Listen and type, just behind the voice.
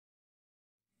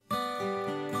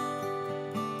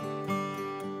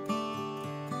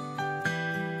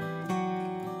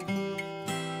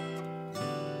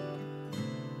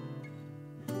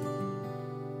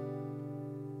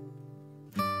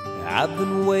I've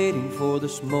been waiting for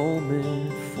this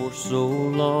moment for so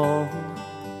long.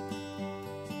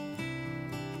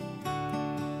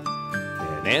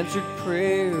 An answered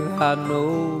prayer, I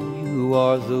know you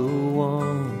are the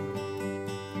one.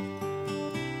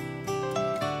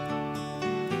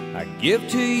 I give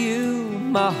to you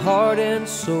my heart and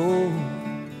soul,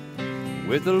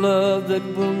 with a love that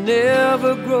will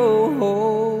never grow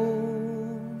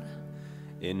old.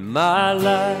 In my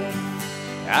life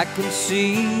I can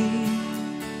see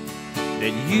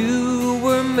that you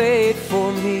were made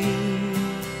for me.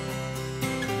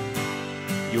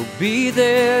 You'll be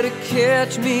there to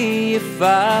catch me if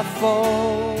I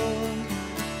fall.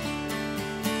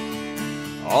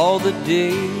 All the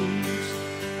days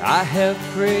I have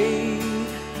prayed,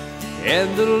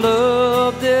 and the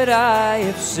love that I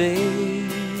have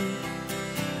saved,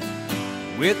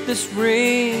 with this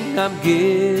ring I'm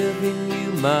giving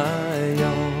you my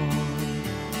all.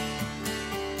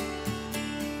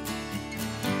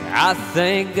 I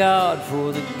thank God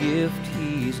for the gift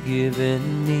He's given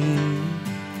me,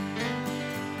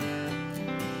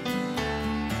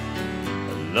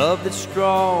 a love that's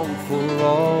strong for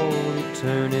all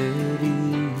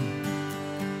eternity.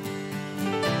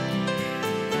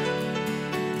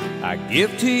 I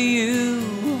give to you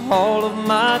all of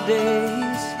my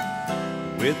days,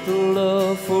 with a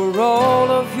love for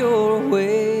all of your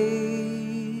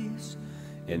ways.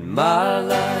 In my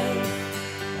life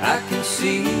I can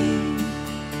see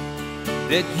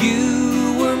that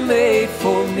you were made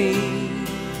for me.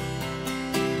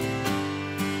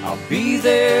 I'll be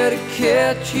there to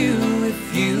catch you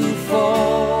if you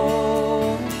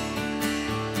fall.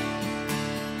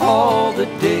 All the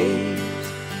days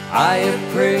I have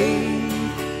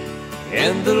prayed,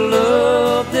 and the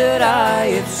love that I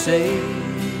have saved,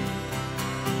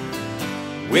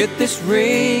 with this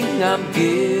ring I'm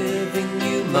giving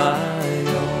you my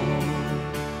all.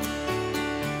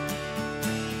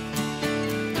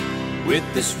 With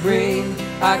this ring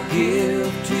I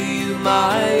give to you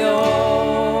my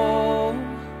all.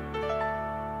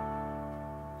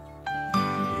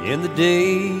 In the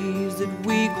days that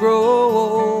we grow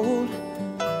old,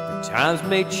 the times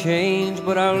may change,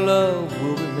 but our love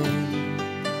will remain.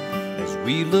 As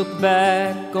we look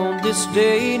back on this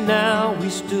day now, we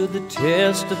stood the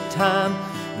test of time,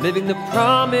 living the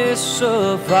promise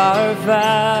of our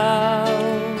vow.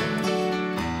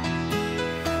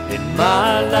 In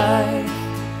my life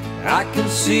I can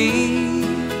see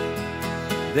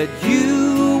that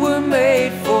you were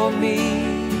made for me.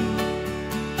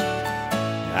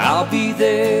 I'll be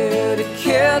there to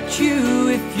catch you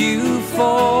if you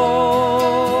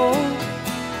fall.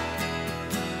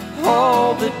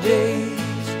 All the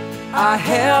days I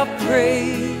have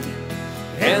prayed,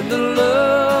 and the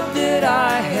love that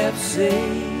I have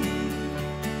saved,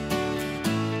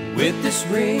 with this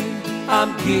ring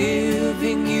I'm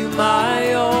giving you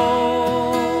my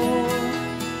all.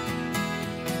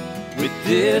 With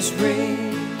this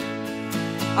ring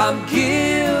I'm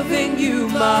giving you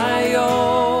my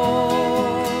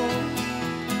all.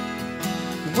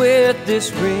 With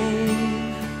this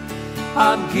ring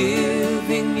I'm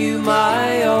giving you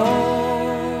my all.